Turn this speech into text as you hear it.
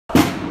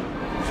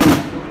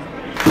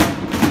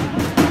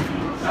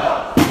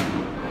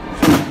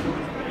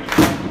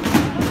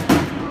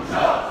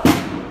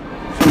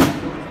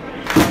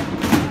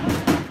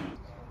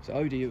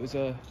Ody, it was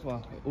a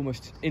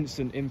almost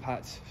instant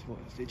impact.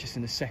 Just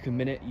in the second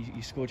minute,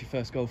 you scored your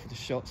first goal for the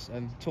Shots.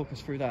 Talk us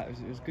through that.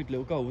 It was a good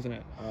little goal, wasn't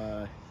it?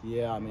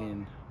 Yeah, I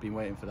mean, been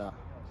waiting for that.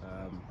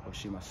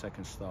 Obviously, my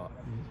second start.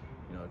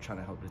 You know, trying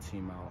to help the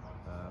team out.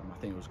 I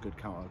think it was a good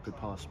counter, good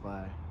pass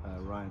by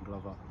Ryan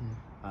Glover,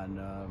 and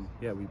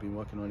yeah, we've been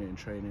working on it in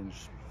training.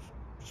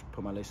 Just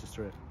put my laces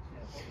through it.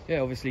 Yeah,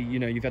 obviously, you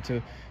know, you've had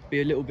to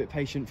be a little bit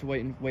patient for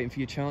waiting for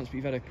your chance, but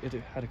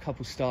you've had a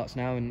couple starts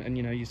now, and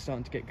you know, you're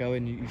starting to get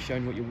going. You've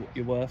shown what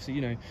you're worth. So,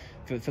 you know,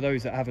 for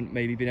those that haven't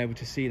maybe been able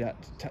to see that,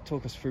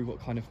 talk us through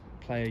what kind of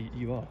player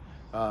you are.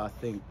 I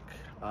think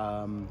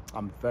I'm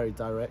very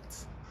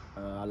direct.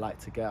 I like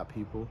to get at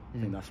people. I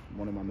think that's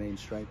one of my main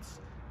strengths.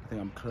 I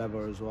think I'm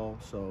clever as well,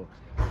 so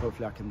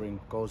hopefully I can bring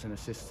goals and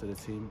assists to the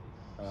team,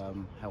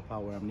 help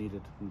out where I'm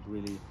needed, and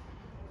really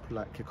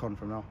kick on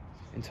from now.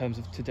 In terms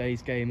of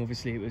today's game,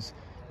 obviously it was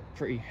a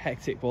pretty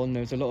hectic one.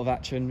 There was a lot of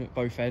action at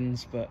both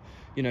ends, but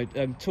you know,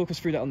 talk us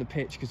through that on the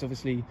pitch, because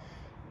obviously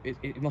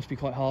it must be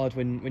quite hard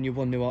when you're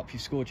 1-0 up,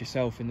 you've scored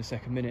yourself in the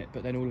second minute,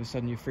 but then all of a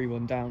sudden you're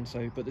 3-1 down.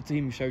 So, but the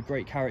team showed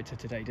great character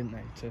today, didn't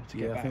they? To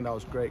get back. I think that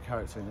was great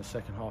character in the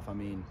second half. I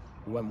mean,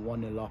 we went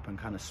 1-0 up and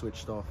kind of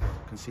switched off,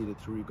 conceded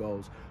 3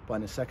 goals. But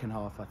in the second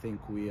half, I think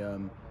we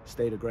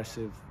stayed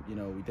aggressive. You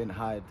know, we didn't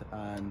hide,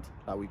 and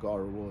we got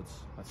our rewards.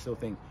 I still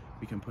think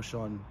we can push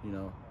on, you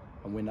know,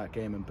 and win that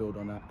game and build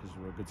on that, because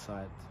we're a good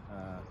side,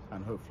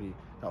 and hopefully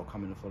that will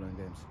come in the following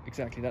games.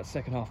 Exactly, that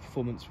second half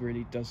performance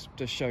really does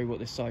show what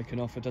this side can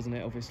offer, doesn't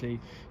it? Obviously,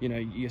 you know,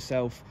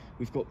 yourself,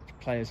 we've got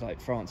players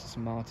like Francis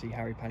and Marty,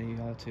 Harry Pannier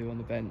on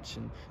the bench,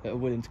 and that are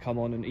willing to come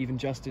on, and even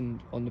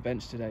Justin on the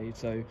bench today.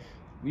 So,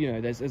 you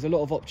know, there's a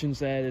lot of options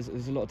there.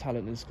 There's a lot of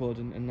talent in the squad,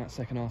 and that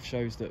second half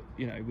shows that,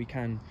 you know, we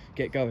can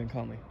get going,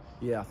 can't we?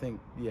 Yeah, I think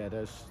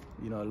there's,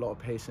 you know, a lot of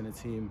pace in the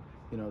team.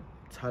 You know,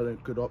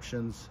 talent, good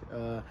options.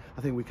 I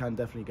think we can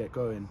definitely get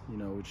going. You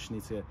know, we just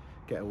need to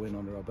get a win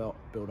under our belt,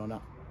 build on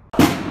that.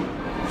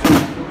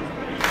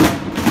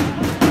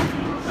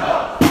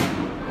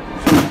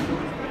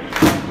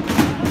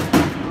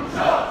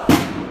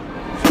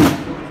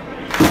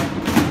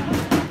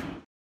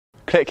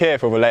 Click here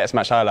for all the latest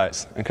match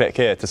highlights, and click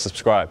here to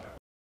subscribe.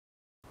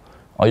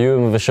 Are you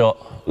in with a shot?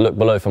 Look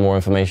below for more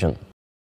information.